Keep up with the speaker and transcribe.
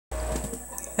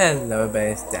Hello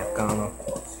everybody, it's Defcon.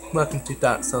 Welcome to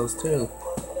Dark Souls 2.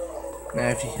 Now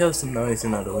if you hear some noise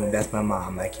in the other room, that's my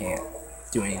mom. I can't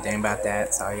do anything about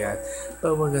that, sorry guys.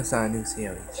 But we're gonna start a new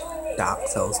series, Dark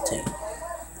Souls 2.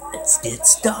 Let's get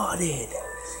started!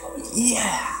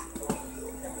 Yeah!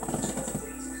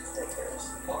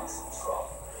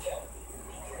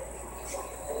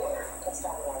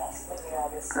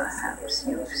 Perhaps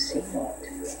you've seen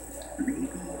it, maybe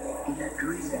in a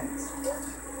dream,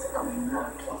 a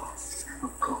murky,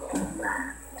 forgotten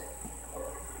land.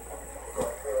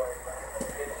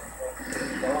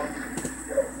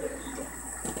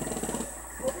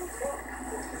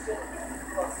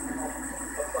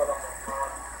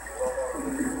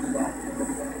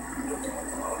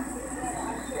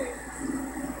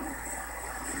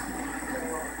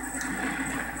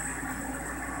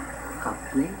 A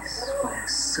place where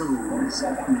souls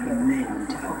may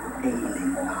mend your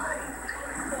ailing mind.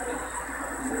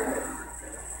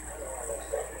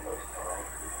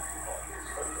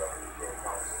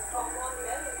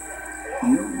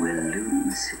 You will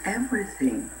lose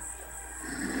everything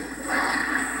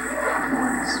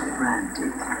once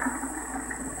branded,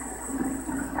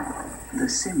 the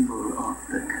symbol of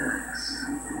the curse,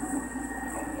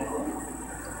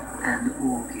 an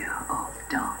augur of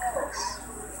darkness.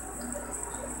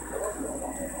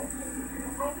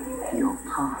 Your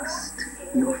past,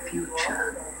 your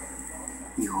future,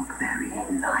 your very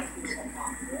light.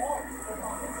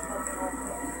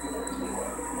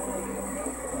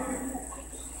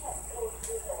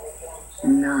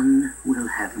 None will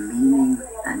have meaning,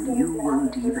 and you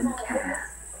won't even care.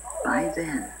 By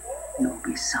then, you'll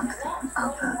be something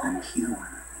other than human.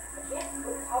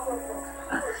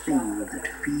 A thing that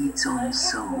feeds on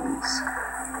souls,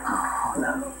 a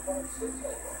hollow.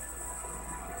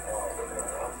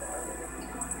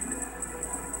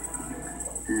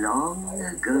 Long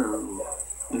ago,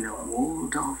 in a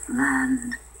walled-off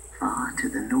land far to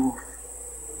the north,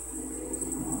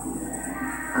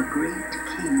 a great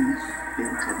king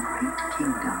built a great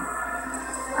kingdom.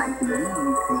 I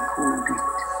believe they called it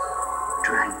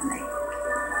Draglake.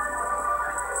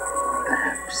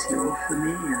 Perhaps you're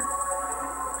familiar.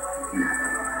 No,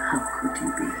 how could you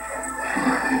be?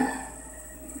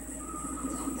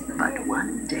 But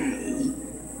one day,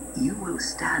 you will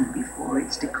stand before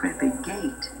its decrepit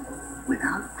gate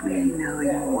without really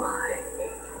knowing why.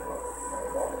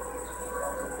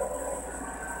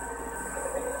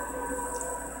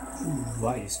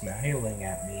 Why are you smiling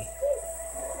at me?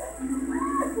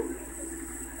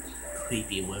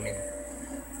 Creepy women.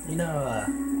 You know,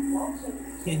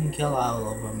 you can kill all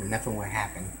of them and nothing will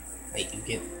happen. Like, you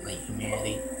get, like,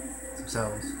 humanity, some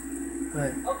souls,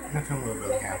 but nothing will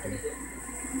really happen.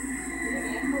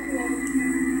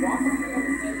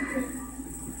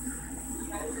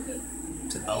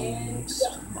 Bones.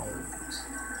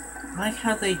 I like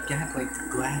how they got, like, the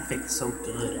graphics so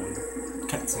good on the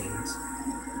cutscenes.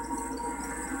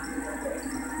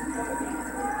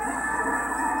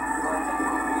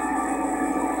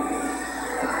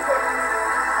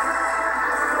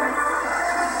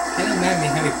 Kind of made me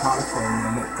Harry Potter for a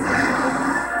moment.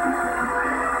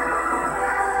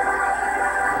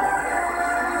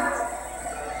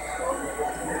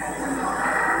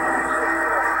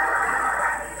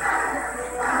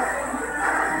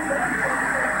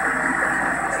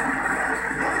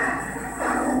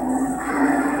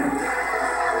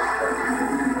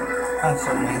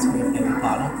 Also reminds me of Harry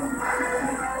Potter.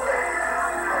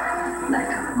 Like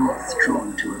a moth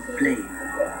drawn to a flame,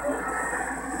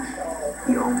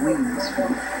 your wings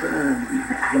will burn in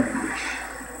anguish.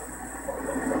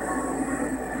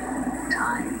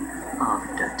 Time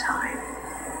after time.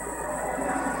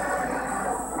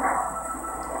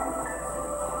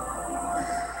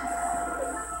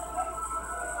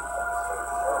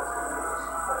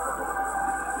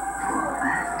 For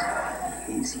that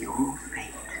is your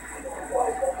fate.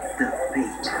 The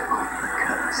fate of the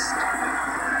cursed.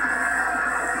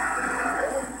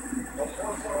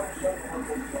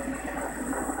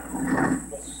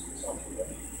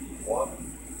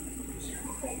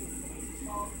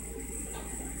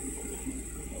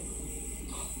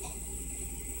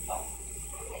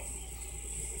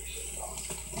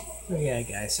 So yeah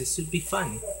guys, this should be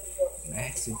fun. I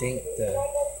actually think the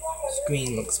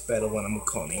screen looks better when I'm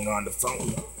recording on the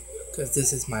phone, because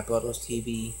this is my brother's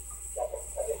TV.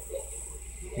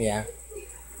 Yeah.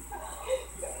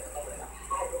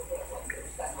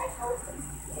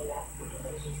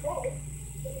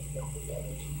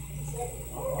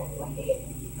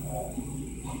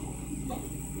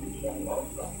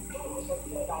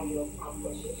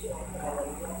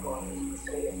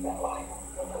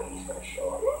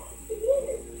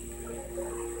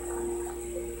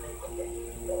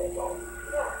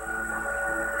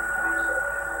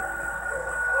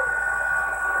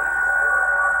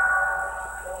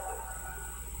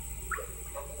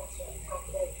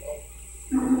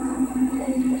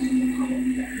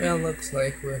 Well, looks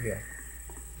like we're here.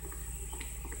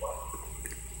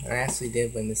 I actually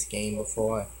did win this game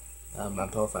before. My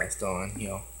profile's still on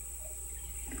here.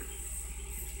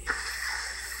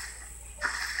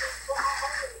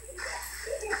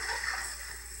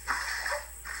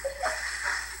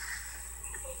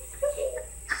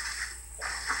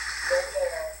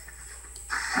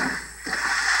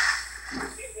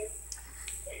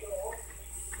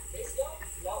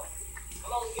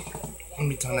 Let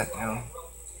me turn that down.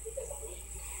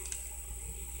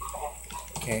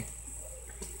 Okay.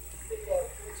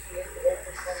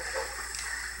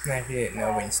 Now if you didn't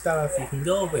know, when you start off, you can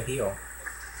go over here.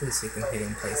 There's a secret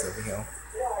hidden place over here.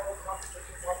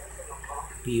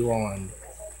 Beyond,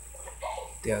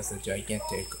 there's a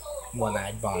gigantic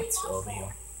one-eyed monster over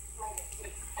here.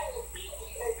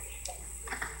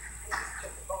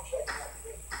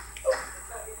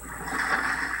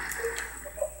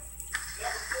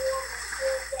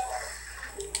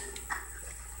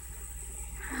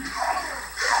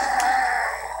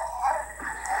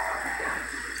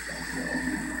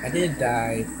 I did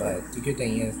die, but the good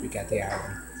thing is we got the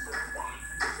item.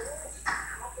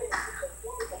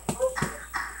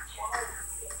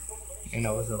 And it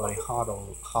was already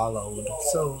hollowed,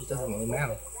 so it doesn't really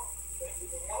matter.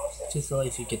 Just at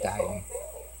least you get the item.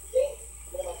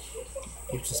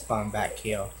 You just spawn back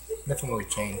here. Nothing really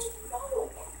changed.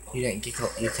 You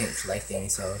can't collect any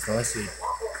souls unless you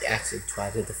actually try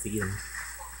to defeat them,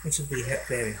 which would be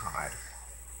very hard.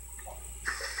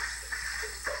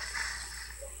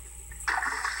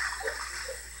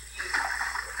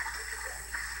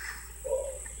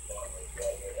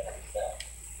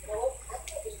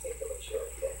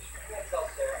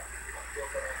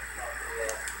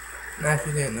 Now if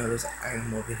you didn't know, there's an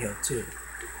item over here too.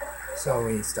 So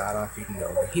when you start off, you can go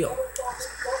over here.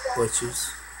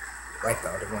 Butchers, like the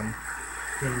other one.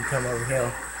 Then you come over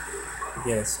here, you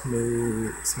get a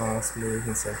small, smooth,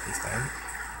 and silky stone.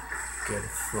 Good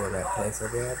for that place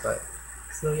over there, but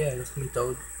so yeah, let's meet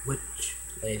those witch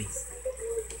ladies.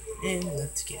 And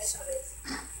let's get started.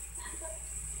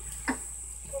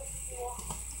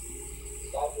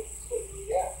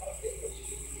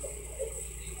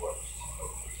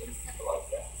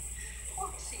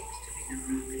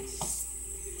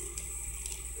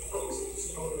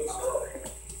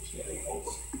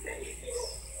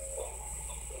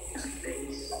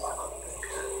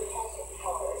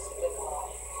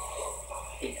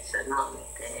 It's an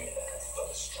undead.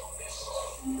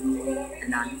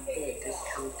 An undead has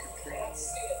come to play.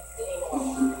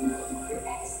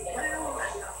 Well,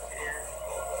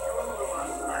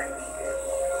 like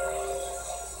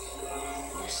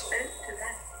you spoke to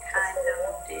that kind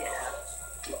of deer,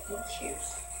 didn't you?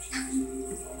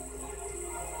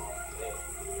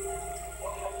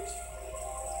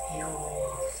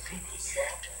 You're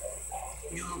finished.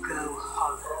 You'll go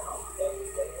hollow.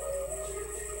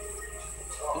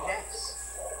 Yes,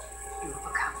 you'll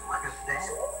become one of them.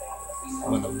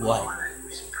 One of what? One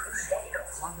who's prey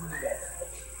upon them,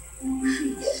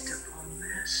 feast upon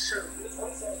their souls.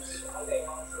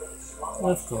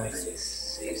 Of course.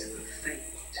 This is the fate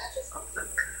of the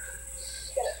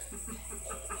cursed.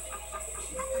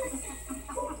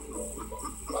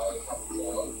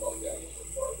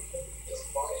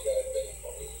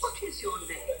 What is your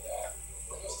name?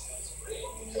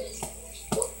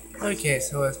 Okay,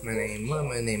 so what's my name? What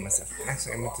am I name myself?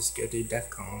 Actually, I'm gonna just go do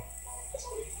DEFCON.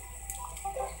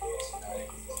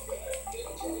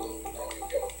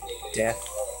 DEFCON.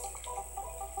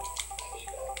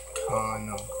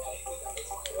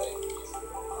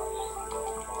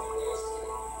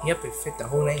 Yep, it fit the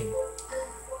whole name.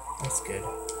 That's good.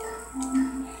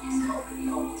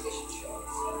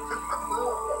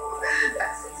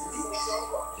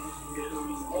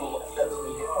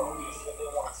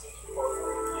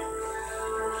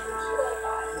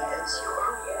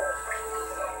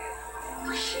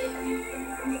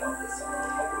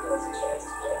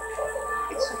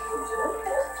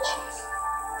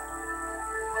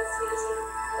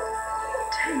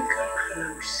 Take a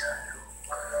closer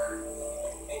look.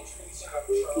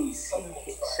 What do you think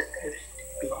it's supposed to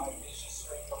be?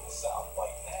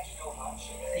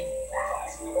 Think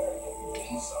back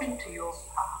deep into your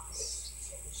past.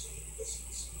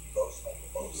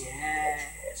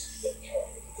 Yes,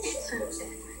 it's an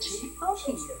energy of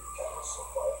you.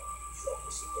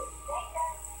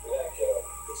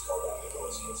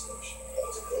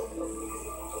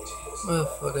 Well,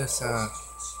 for this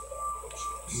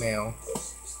male,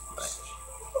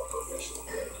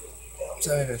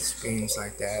 so it screams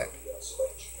like that.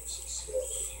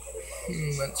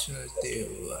 What should I do?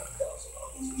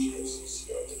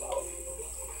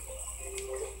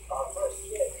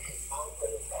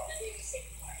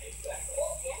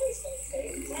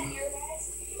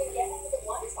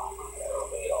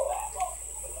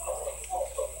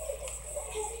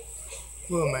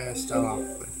 What am I gonna start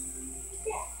off with?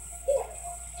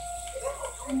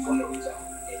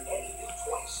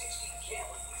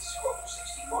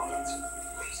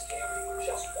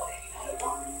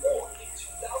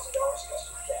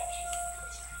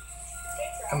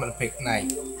 I'm gonna pick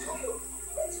Knight.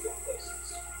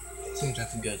 Seems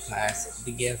like a good class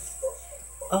to give.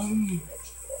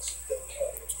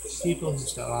 People who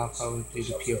start off probably do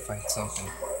the pure fight something.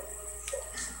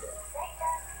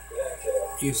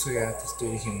 Usually I just do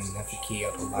the human key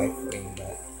or the life ring,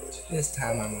 but this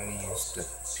time I'm gonna use the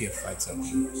pure fight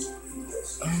something.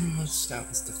 Let's start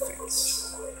with the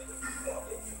fix.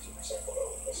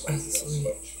 Honestly,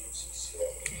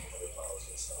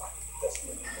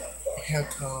 hair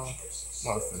color.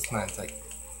 Well, this mine's like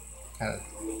kind of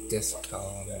this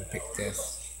color. I'm gonna pick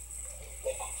this.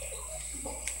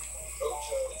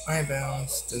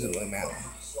 Eyebrows doesn't really matter.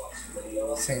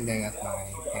 Same thing as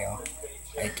my hair.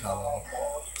 Eye color.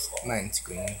 Mine's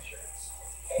green.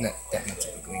 Not that much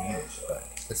of a green, but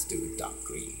let's do a dark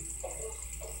green.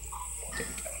 There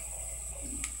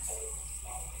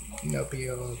we go. No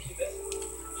beard.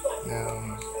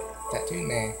 No tattoo,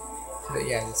 nah. But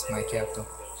yeah, that's my character.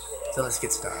 So let's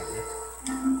get started.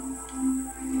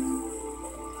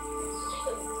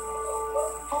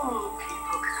 All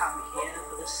people come here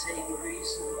for the same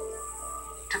reason.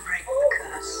 To break the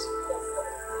curse.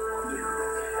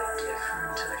 You're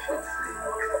different, I should think.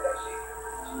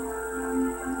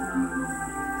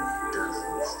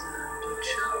 Doesn't stand a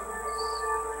chance.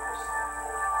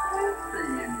 But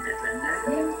you never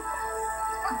know.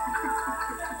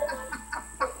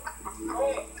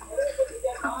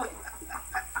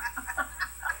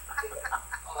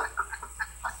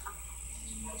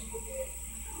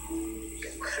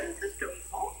 Through the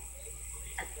door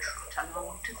and trot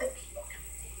along to the kingdom.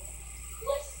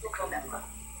 Remember,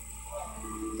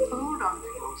 hold on to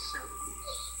your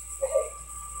souls.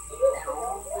 They're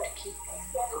all but keeping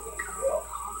from going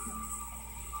harm.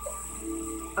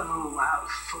 Oh, I'll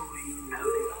fool you no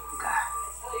longer.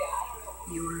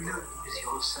 You lose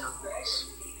your souls.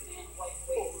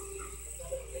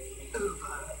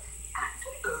 Over and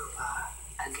over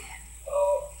again.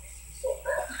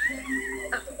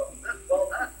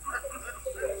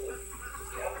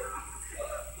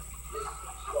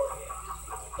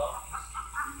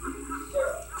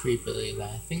 Creepily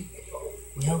laughing.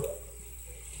 Well,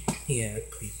 yeah,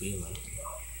 creepily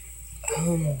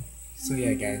laughing. So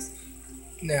yeah, guys.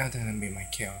 Now that I'm being my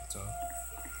character,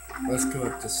 let's go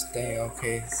up the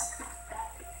staircase.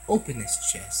 Open this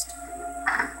chest.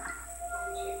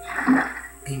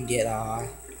 And get our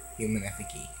human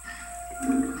effigy.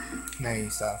 Now you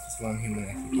start off with one human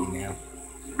effigy now.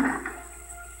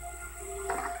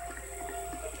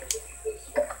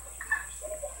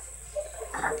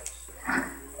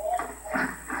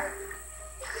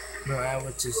 No, I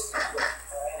would just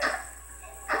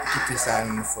get this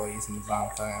item before using the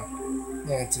bonfire.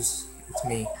 Yeah, it's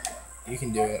me. You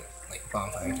can do it like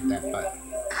bonfire, get that, but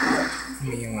for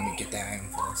me, I want to get that item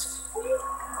first.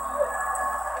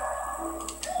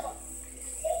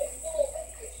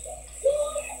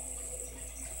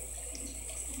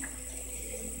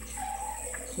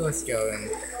 So let's go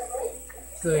and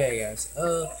so yeah, guys.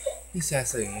 This is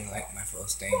actually like my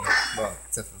first thing. Well,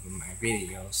 except for my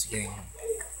videos,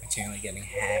 my channel getting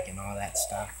hacked and all that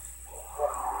stuff.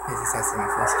 This is actually my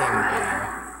first gaming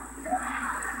video.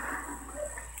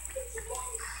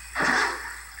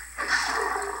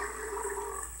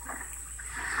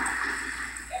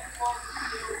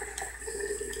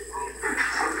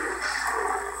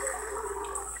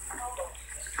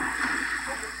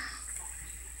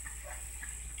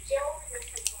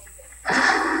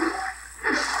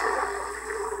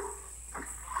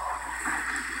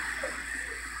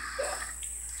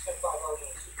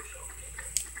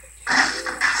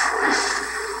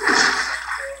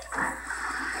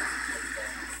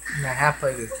 And I have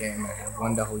played this game, I have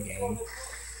won the whole game.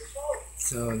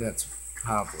 So that's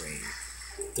probably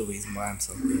the reason why I'm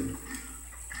so good.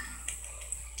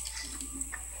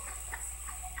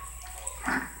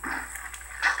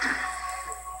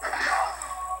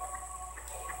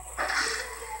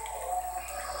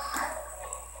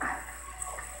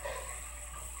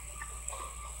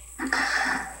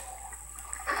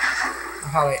 I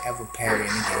hardly ever parry in a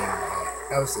game, but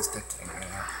that was just the thing, you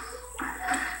know.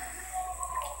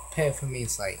 Parry for me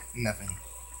is like nothing.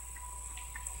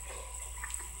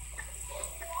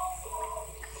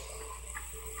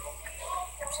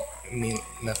 I mean,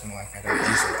 nothing like I don't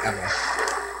use it ever.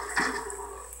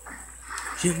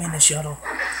 Shoot me in the shuttle.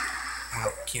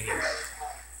 I'll kill you.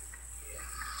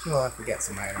 So I forget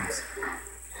some items.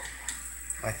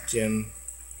 Like gym.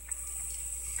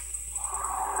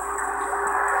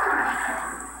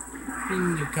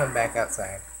 Then you come back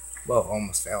outside. Well,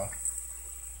 almost fell.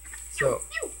 So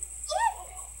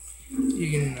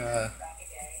you can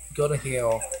go to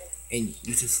hill and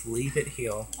you just leave it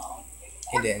hill,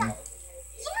 and then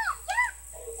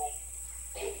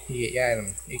you get your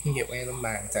item. You can get random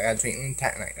mines. I got Twinkling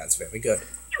Titanite. That's very good.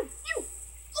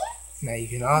 Now you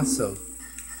can also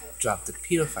drop the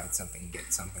purified something and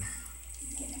get something.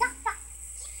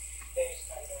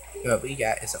 What we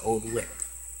got is an old whip,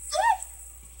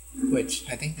 which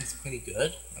I think is pretty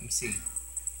good. Let me see.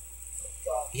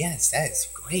 Yes, that is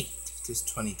great. Just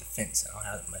 20 defense. I don't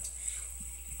have that much.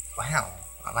 Wow,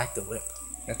 I like the whip.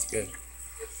 That's good.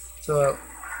 So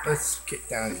let's get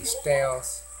down these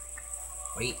stairs.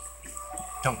 Wait,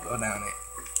 don't go down it.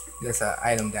 There's an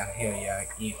item down here. Yeah,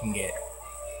 you can get.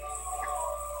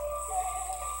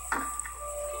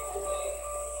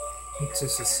 It's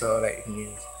just a sword that you can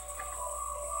use.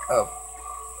 Oh.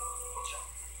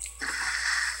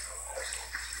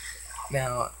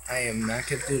 Now, I am not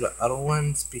going to do the other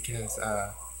ones because,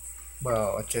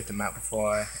 well, I checked them out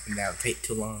before and that would take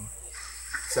too long.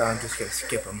 So I'm just going to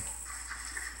skip them.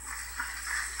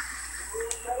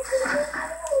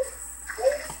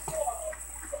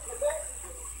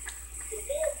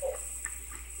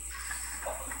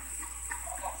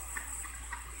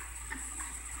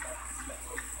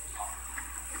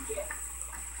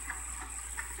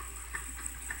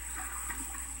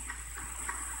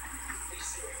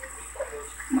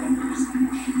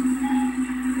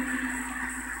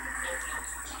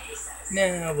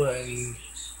 Now we're in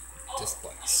this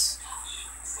place.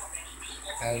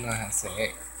 I don't know how to say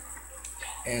it.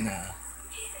 And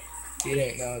if you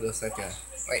don't know, there's like a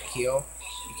right hill.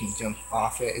 You can jump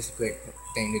off it. It's a great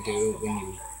thing to do when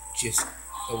you just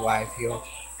arrive here.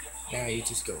 Now you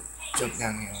just go jump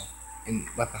down here, and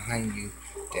right behind you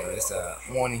there is a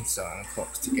warning star and a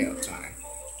clock to get out time.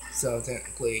 So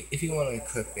technically, if you want to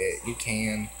equip it, you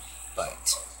can,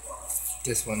 but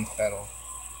this one's better.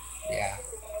 Yeah.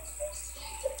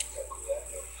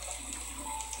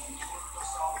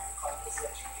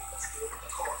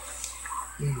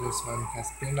 This one has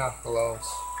binoculars.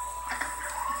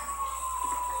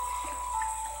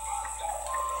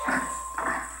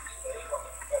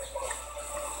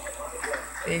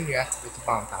 Then you activate the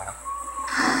bonfire.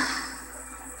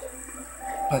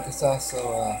 But there's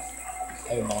also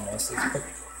everyone else's quick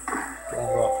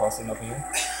level up person over here.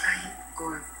 Light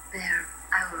or bear,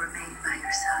 I will remain by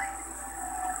your side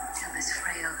till this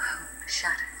frail hope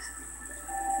shatters.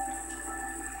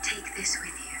 Take this with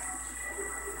you.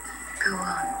 Go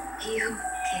on, heal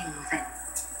King Vet.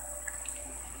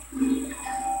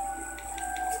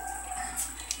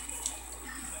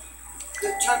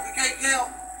 Did chocolate cake help?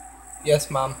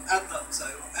 Yes, Mom. I thought so.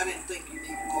 I didn't think you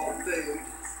needed more food.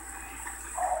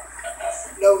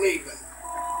 No leaving.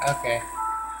 Okay.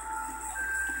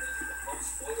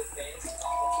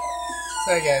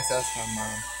 So I guess that's my mom.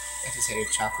 I just ate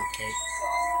a chocolate cake.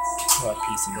 Or a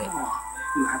piece of it. Oh,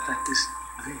 you have that this.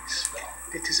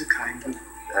 It is a kind of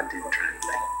and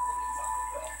interesting.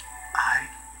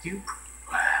 You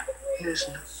there's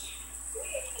no.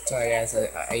 Sorry guys,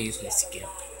 I usually skip.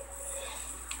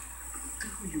 Do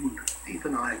you,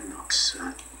 even I am not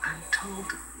certain. I'm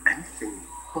told anything,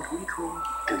 what we call,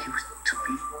 do you to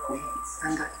be we,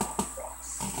 and that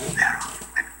there are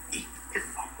an if.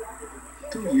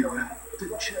 Do you,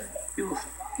 the church,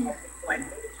 when,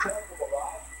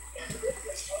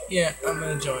 Yeah, I'm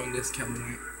gonna join this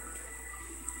covenant.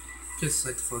 Just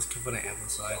like the first covenant ever,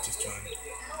 so I just joined.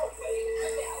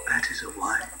 That is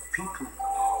why people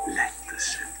let the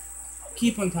sin.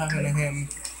 Keep on talking to him.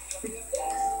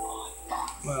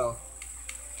 Well,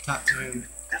 talk to him.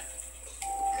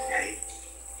 Hey,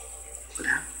 but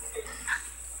how?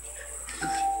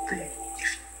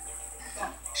 If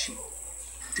she,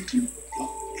 did you?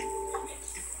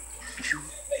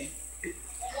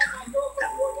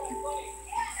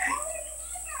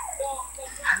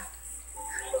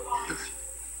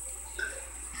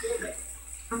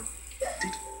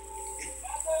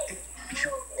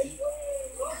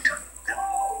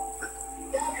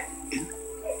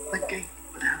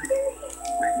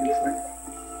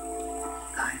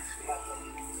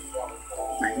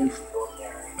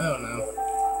 I don't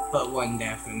know, but one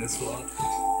death in this world.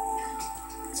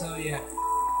 So yeah,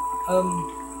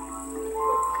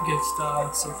 good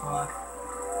start so far.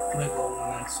 Maybe a little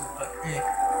nicer, but hey.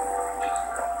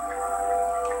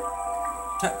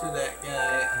 Talk to that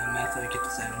guy after I get to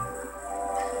 7.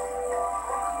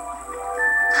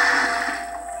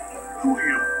 Who are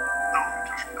you? Oh, it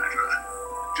doesn't matter.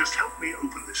 Just help me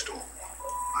open this door.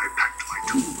 I packed my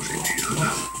tools into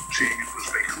here, seeing it was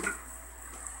vacant.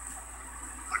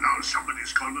 But now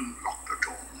somebody's gone and locked the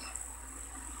door.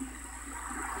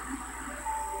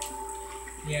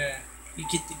 Yeah, you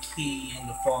get the key in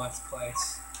the fourth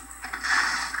place.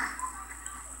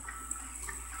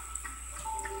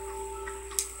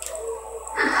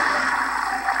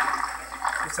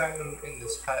 It's in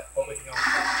this hut over here.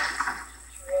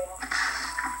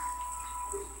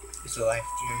 It's a life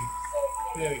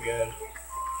gem. Very good.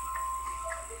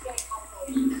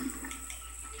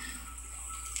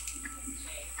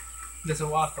 There's a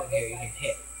walk over here you can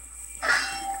hit.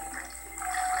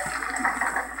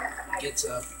 Gets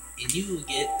up, and you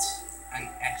get an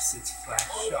acid flash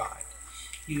shot.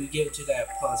 You give it to that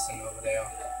person over there,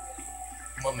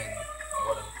 woman, or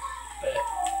whatever. But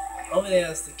over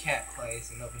there is the cat place,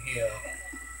 and over here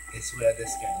is where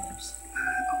this guy lives.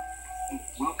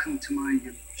 Welcome to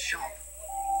my shop.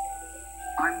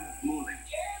 I'm Morlin.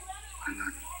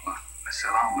 I'm I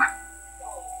sell armor.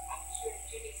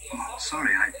 Oh,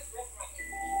 sorry,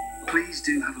 Please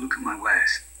do have a look at my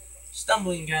wares.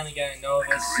 Stumbling kind of getting nervous.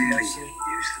 I could really Especially.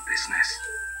 use the business.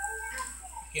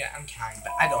 Yeah, I'm kind,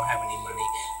 but I don't have any money.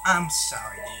 I'm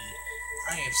sorry, dude.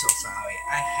 I am so sorry.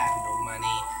 I have no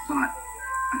money. Well,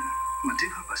 I do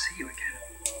hope I see you again.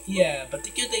 Yeah, but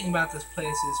the good thing about this place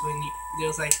is when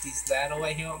there's like these ladder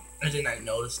right here. I did not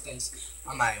notice this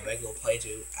on my regular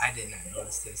playthrough. I did not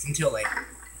notice this until like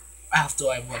after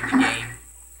I won the game.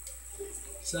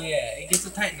 So yeah, it gets a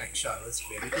Titanite shot. It's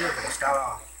very good. We're gonna start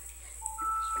off.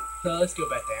 So let's go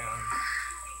back down.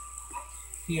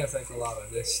 He has like a lot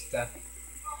of this stuff.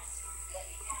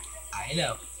 I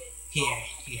know.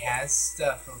 He has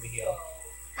stuff over here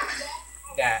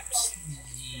that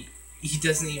he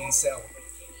doesn't even sell.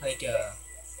 Like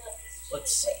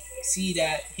let's see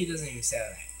that he doesn't even sell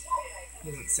that. He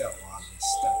doesn't sell a lot of this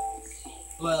stuff.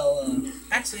 Well,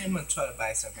 actually, I'm gonna try to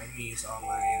buy some. I'm gonna use all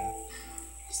my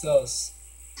stores.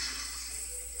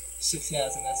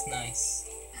 6,000. That's nice.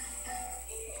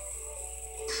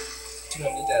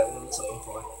 200. That what I was looking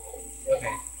for.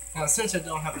 Okay. Now, since I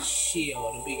don't have a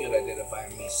shield, it'd be a good idea to buy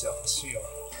myself a shield.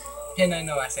 And I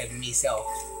know I said myself.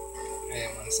 I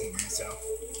didn't want to say myself.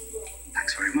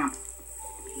 Thanks very much.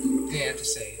 Yeah, I have to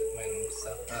say random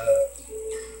stuff.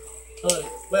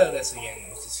 Well, this again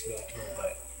is just really cool,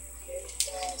 but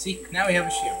see, now we have a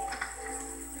shield.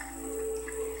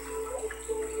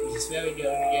 Which is very good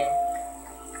again.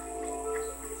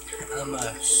 I'm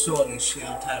a sword and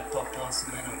shield type of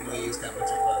person. I don't really use that much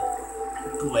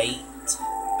of a great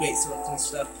swords and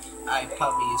stuff. I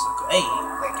probably use a great,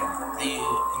 like in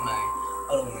my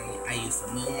other one, I use the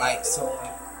moonlight sword.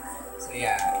 So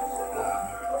yeah,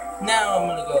 now I'm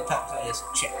gonna go talk to this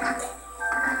chick.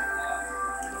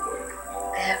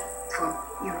 There from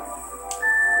you.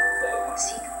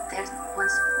 See, there's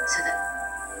once so that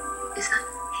is that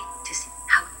hate to see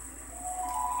how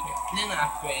Okay, then I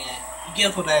upgrade it. You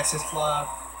get for the access flask,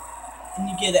 and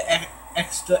you get an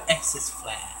extra access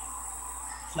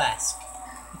flask,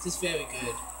 which is very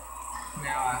good.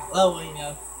 Now I'm lowering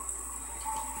up.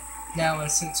 Now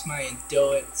since my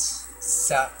endurance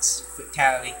sucks,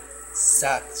 vitality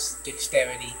sucks,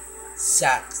 dexterity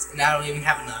sucks, and I don't even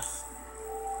have enough.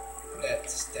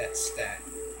 That's that.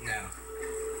 No.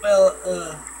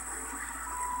 Well,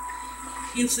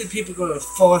 usually people go to the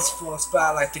forest, but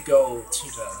I like to go to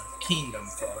the kingdom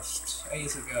first. I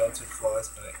usually go to the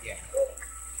forest, but yeah.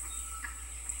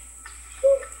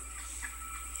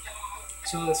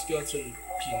 So let's go to the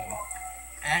kingdom.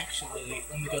 Actually,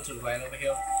 let me go to the right over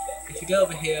here. If you go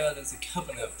over here, there's a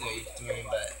coven up there you can join,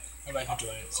 but I'm not gonna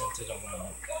join it since I don't want to.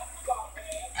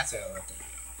 That's what I like that.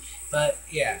 But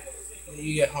yeah,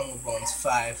 you get Humble Bones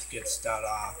 5 to get start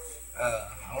off.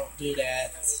 I won't do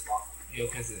that,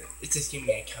 because it's just giving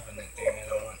me a covenant thing I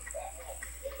don't want.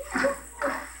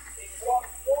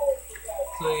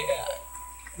 So yeah,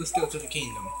 let's go to the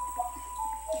kingdom.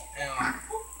 Now,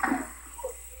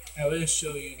 I will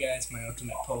show you guys my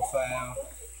ultimate profile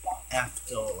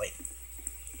after like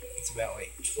it's about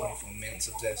like 24 minutes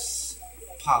of this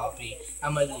probably.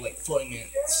 I'm gonna do like 40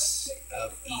 minutes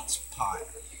of each part.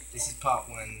 This is part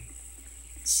 1.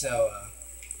 So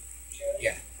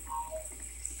yeah.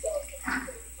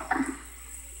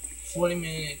 40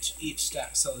 minutes each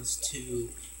step, so it's 2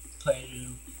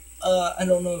 playthrough. I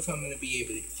don't know if I'm gonna be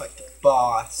able to fight the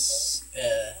boss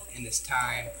in this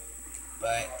time,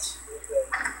 but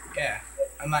yeah,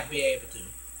 I might be able to.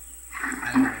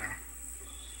 I don't know.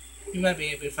 You might be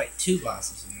able to fight 2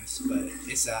 bosses in this, but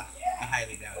it's I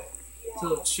highly doubt it.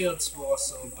 So shields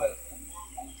also, but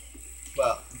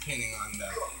well, depending on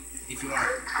if you want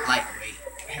lightweight,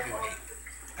 heavyweight.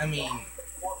 I mean,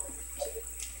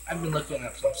 I've been looking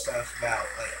up some stuff about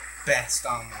like best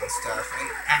armor and stuff, and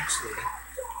actually,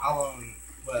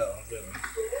 well, really,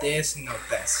 there's no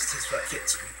best. It's just what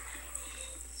fits you.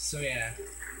 So yeah.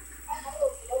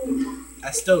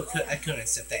 I couldn't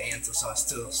accept that answer, so I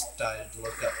still started to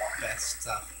look up best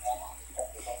stuff.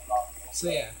 So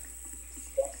yeah,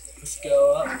 let's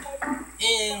go up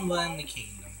and run the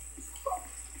kingdom.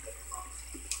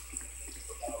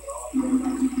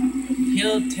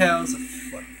 Hill Tales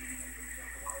afoot.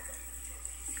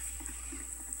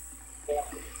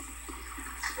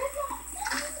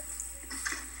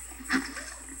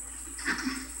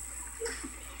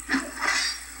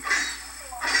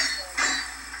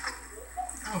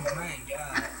 Oh my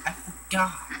god, I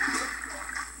forgot.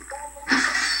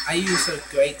 I use a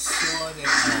great sword in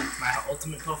my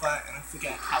ultimate profile, and I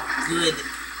forgot how good,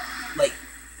 like,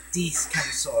 these kind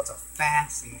of swords are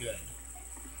fast and good.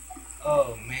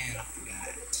 Oh man, I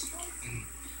forgot. And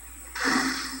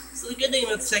so the good thing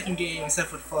about the second game, except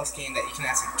for the first game, that you can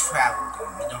actually travel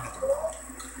them. You don't have to walk,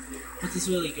 which is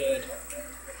really good.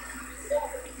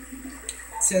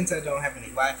 Since I don't have any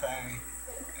Wi-Fi,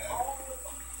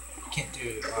 can't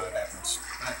do all of that much.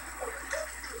 But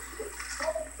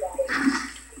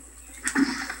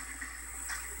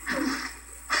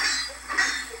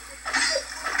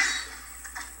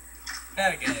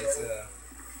yeah, guys.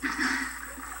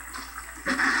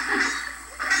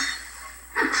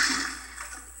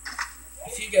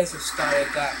 If you guys have started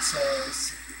Dark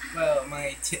Souls, well,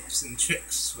 my tips and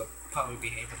tricks will probably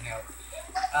be able to help.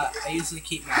 I usually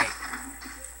keep my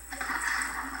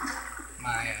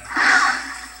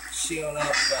shield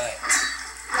up, but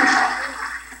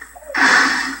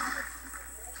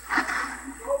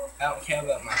I don't care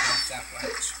about my health that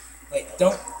much. Like,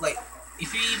 don't, like,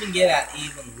 if you even get at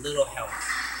even little health,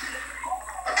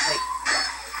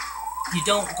 like, you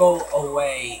don't go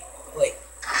away, like,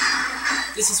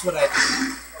 this is what I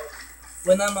do.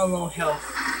 When I'm on low health,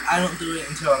 I don't do it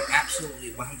until I'm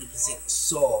absolutely 100%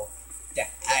 sure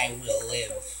that I will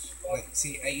live. Like,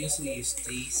 see, I usually use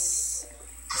these,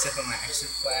 except for my extra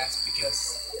class,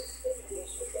 because,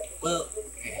 well,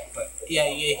 yeah, but, yeah,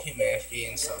 you get him AFK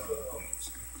and so on.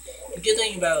 The good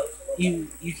thing about, you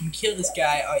can kill this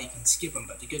guy, or you can skip him,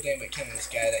 but the good thing about killing this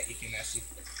guy that you can actually,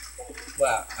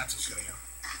 well, I'll just show you.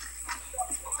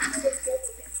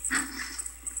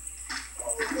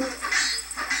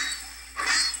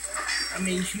 I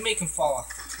mean, you can make him fall off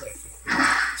the cliff if you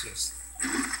want, just,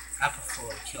 I prefer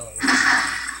to kill him with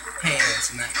my hands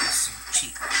and not just some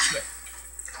cheap trick.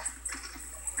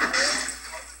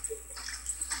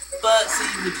 But, see,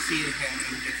 we defeated him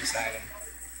and we get this item.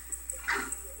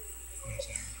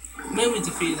 When we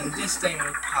defeat him, this thing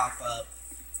will pop up.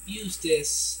 Use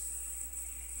this.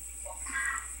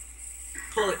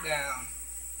 Pull it down.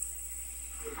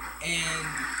 And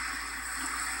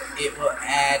it will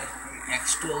add an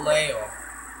extra layer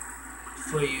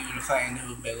for you to find a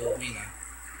new big arena.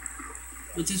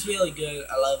 Which is really good.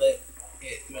 I love it.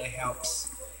 It really helps.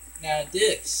 Now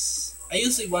this, I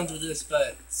usually run through this,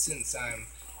 but since I'm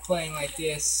playing like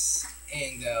this,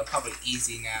 and probably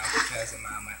easy now because I'm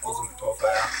on my ultimate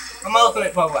profile. On my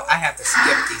ultimate profile, I have to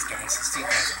skip these guys because these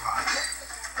guys are hard.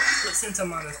 But since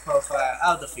I'm on this profile,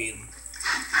 I'll defeat them.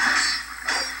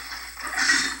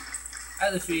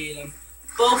 I defeat them.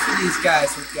 Both of these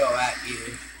guys would go at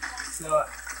you. So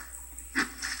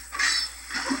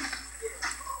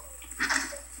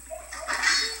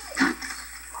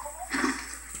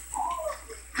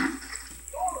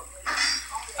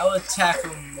I'll attack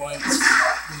them once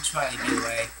and try to get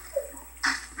away.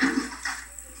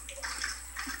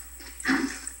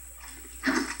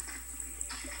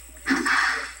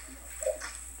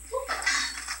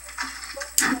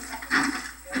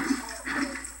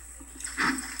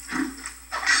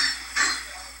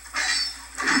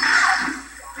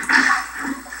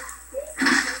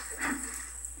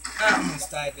 I almost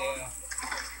died there.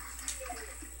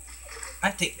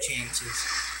 I take chances.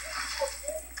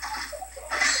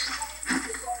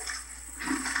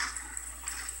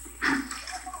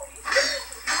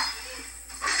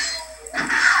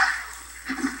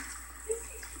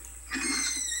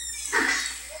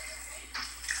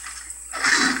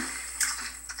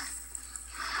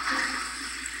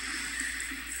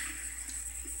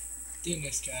 Doing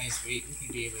this, guys, we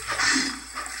can be able to help.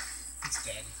 He's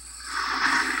dead.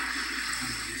 I'm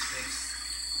gonna use this.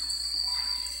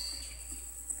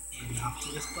 And off to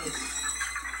this place.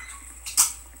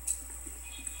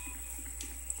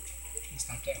 He's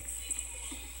not there.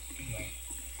 Anyway.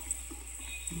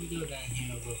 When we go down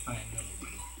here, we'll find another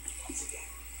one.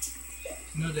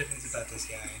 No difference about this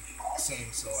guy.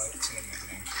 Same sword, same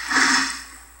everything.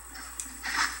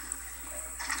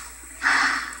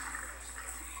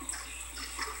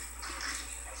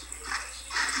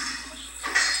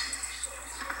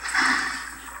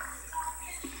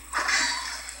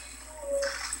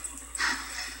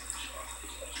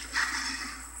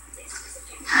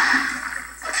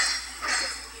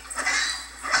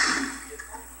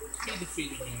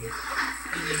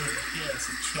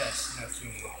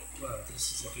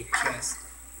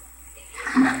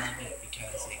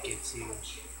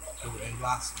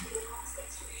 Blossom,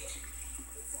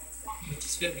 which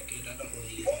is very good. I don't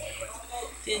really use it very much.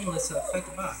 Then let's fight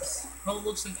the boss. Oh, it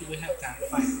looks like we have time to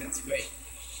fight. That's great.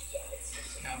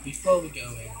 Now, before we go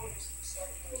in,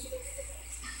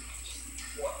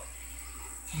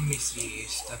 let me see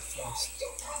stuff first.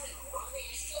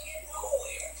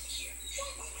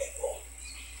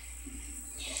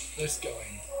 Let's go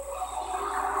in.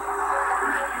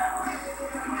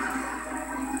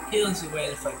 Here's the way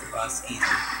to fight the boss easy.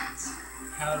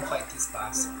 How to fight this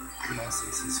boss the most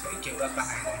easiest way. Get right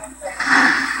behind him.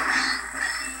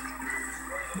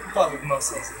 Probably the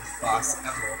most easiest boss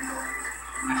ever.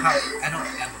 I don't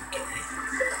ever get hit.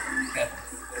 Ever.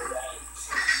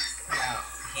 Now,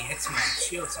 he hits my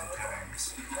shield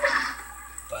sometimes,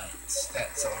 but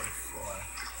that's only for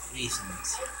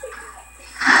reasons.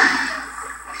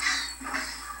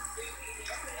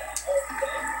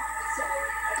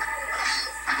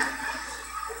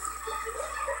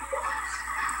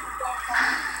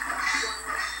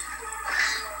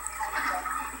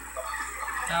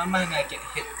 Now, I might not get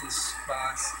hit this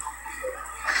boss.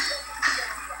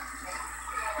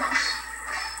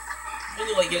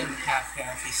 Really like getting half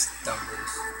he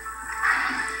stumbles.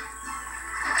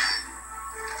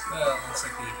 Well, looks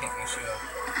like he hit my shield.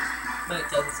 But it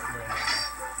doesn't really matter.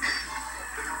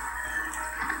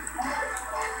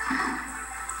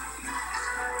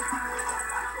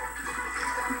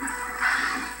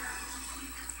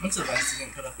 I'm surprised he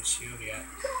didn't put up a shield yet.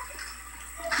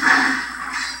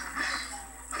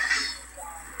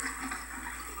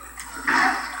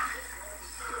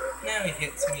 Now he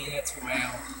hits me, that's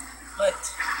well.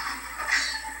 But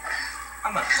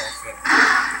I'm not perfect.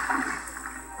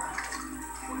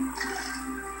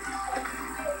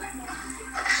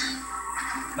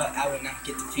 But I will not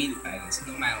get defeated by this,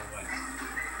 no matter what.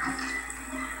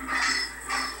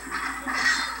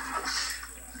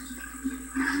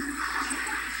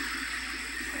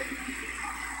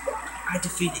 I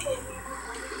defeated him.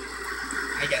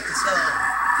 I got the soul.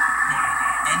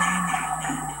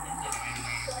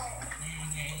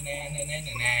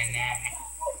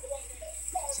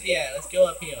 So yeah, let's go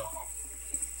up here.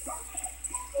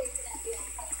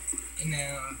 And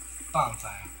now,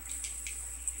 bonfire.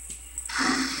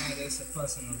 Now there's a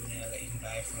person over there that you can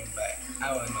buy from, but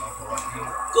I won't know for right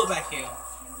now. Go back here.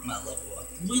 My level up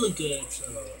really good, so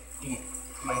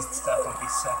my stuff won't be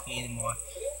sucky anymore.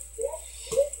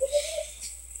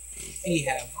 We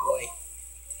have like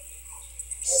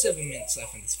 7 minutes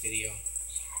left in this video,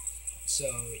 so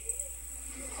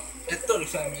at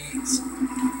 35 minutes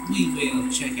we will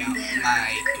check out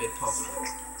my good profile.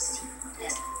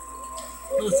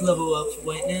 Let's level up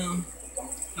right now.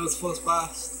 That was first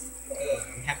boss.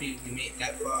 I'm happy we made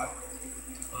that far.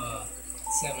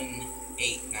 7,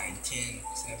 8, 9, 10,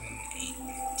 7, 8,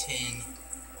 10,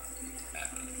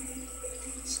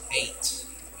 8,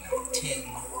 9, 10,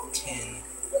 10,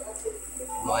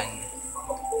 1,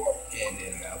 and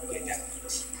then I'll upgrade that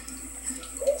much.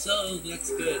 So that's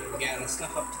good. We got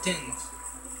stuff up to 10s.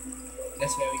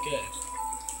 That's very good.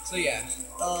 So yeah,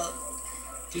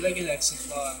 did I get extra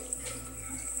far?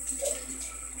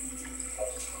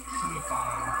 Let me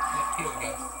find. Yep, here we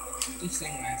go. This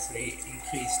thing actually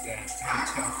increased how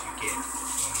much health you get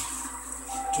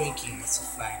from drinking lots of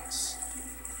flags.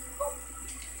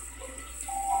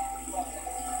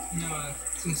 No,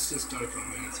 since it's 34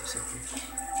 minutes or something,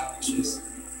 I'll just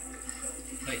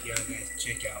let y'all guys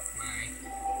check out my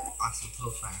awesome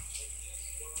profile.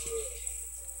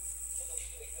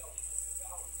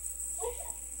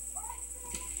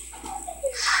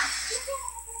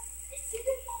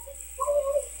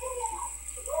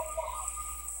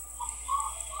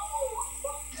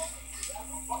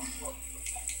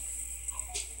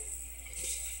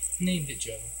 Named it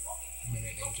Joe. I mean,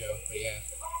 named Joe, but yeah.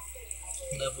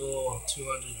 Level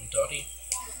 230.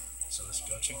 So let's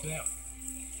go check it out.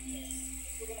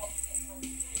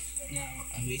 Now,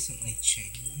 I recently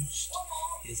changed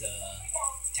his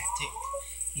tactic.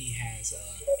 He has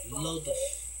low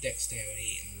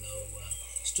dexterity and low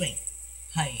strength,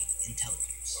 high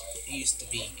intelligence. It used to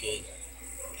be good.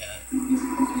 Yeah.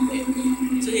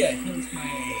 So yeah, here's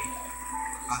my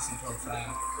awesome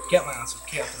profile. Get my awesome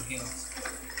character heals.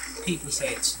 People say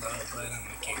it's slow, but I'm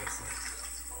okay with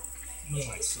it. Me and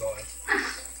my sword,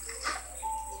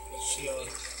 shield,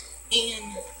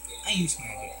 and I use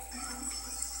magic.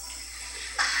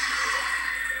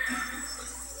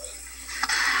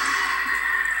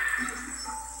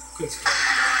 Crystal,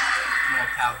 more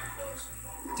powerful version.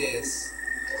 This,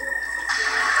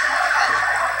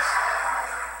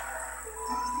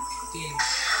 then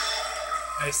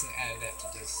I recently added that to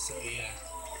this. So yeah,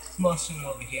 Motion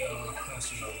over here,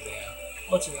 motion over there.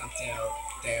 Motion up there.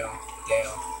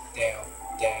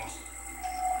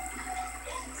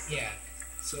 Yeah,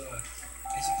 so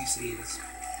as you can see, this is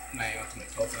my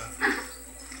ultimate profile.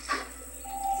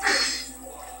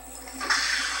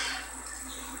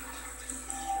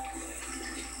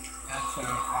 I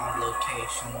found all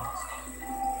locations.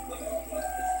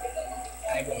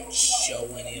 I won't show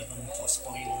any of them for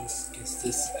spoilers, because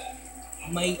this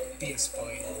might be a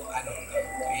spoiler. I don't know.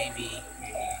 Maybe,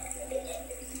 maybe not.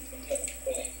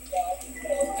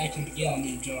 I can begin a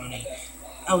new journey.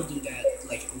 I'll do that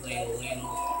like later.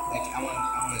 Like I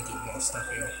want to do more stuff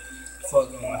here before I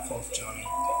go on my 4th journey. I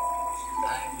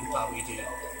will probably do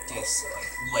this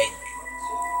like way later.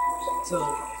 So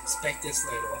expect this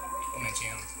later on my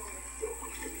channel.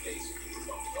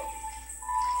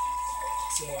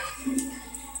 So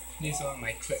these are my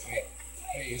equipment.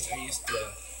 I used the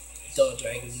Dull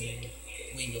Dragon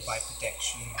Wing of Life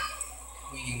Protection,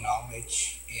 Wing of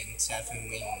Knowledge, and 7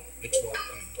 Wing Ritual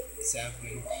Band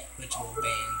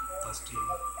 +2.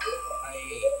 I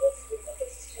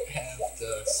have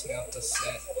the Smelter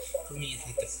set. For me, it's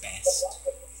like the best.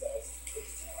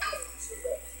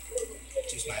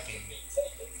 Just my opinion.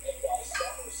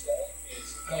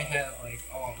 I have like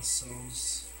all the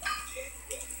souls.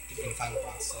 You can find the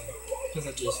boss soul. Because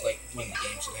I just like won the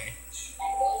game today.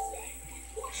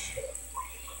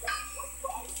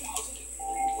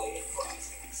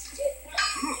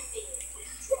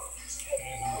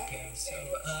 Okay, so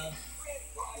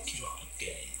can I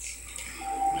update?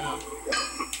 No.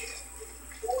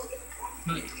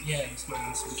 But yeah, it's my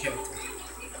awesome character.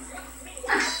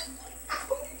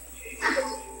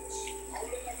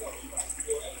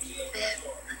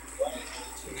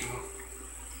 Now,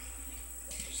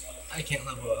 I can't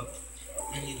level up.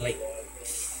 I need like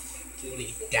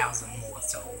 40,000 more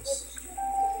souls.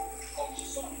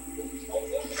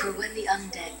 For when the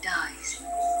undead dies,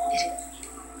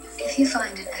 if you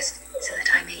find an essence so that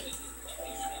I may...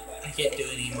 I can't do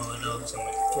any more of those. I'm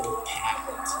like full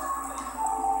packed.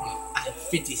 I have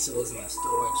 50 souls in my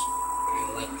storage.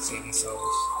 I like saving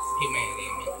souls. Humanity,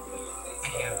 I mean. I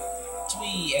have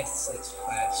 3 S6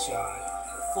 flash shard,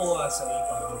 4 7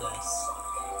 bone dice,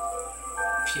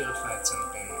 purified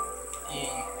something,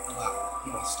 and a lot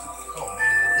more stuff. Oh man,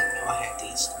 I didn't know I had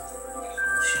these stuff.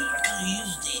 Oh shoot, I could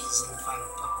use these in the final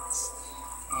boss.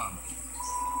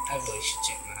 I really should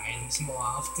check my items more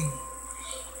often.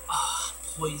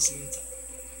 Poisoned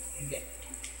neck.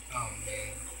 Oh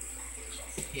man.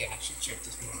 Yeah, I should check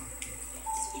this more often.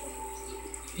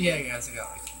 Yeah guys, I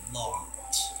got like a lot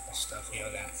of stuff here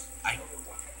that I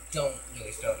don't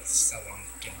really feel like selling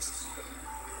because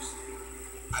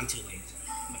I'm too lazy.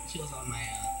 But here's all my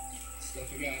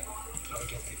stuff I got. Probably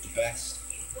get like the best.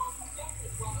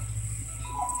 I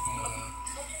don't know.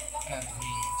 I have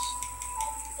wings.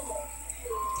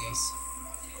 This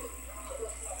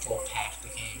full pack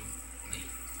became like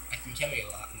I can carry a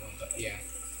lot more, but yeah.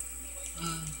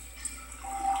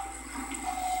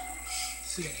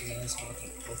 So yeah guys, welcome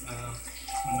to profile.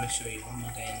 I'm gonna show you one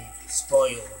more thing.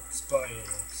 Spoil.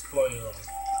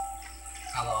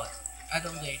 Hello. I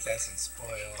don't think that's a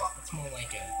spoil. It's more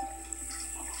like a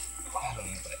I don't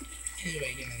know, but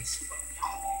anyway guys,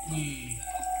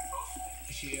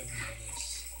 if you ever know this,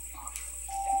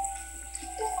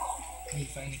 you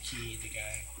find the key, the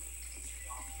guy.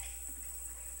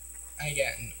 I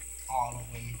got all of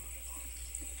them.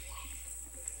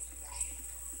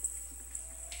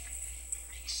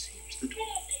 Seems the door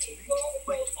is locked.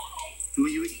 Wait, who are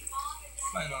you?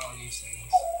 Find all these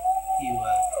things. You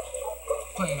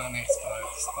playing on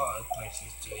Xbox or other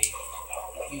places today,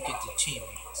 you get the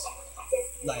achievements.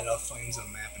 Light off flames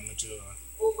on map and Majora.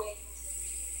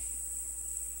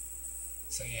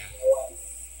 So yeah.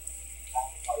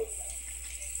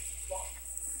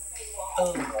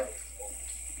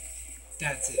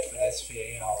 That's it for this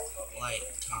video. Like,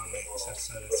 comment,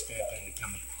 subscribe, and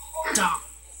comment.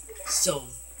 So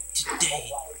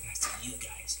today, and I see you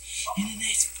guys in the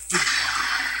next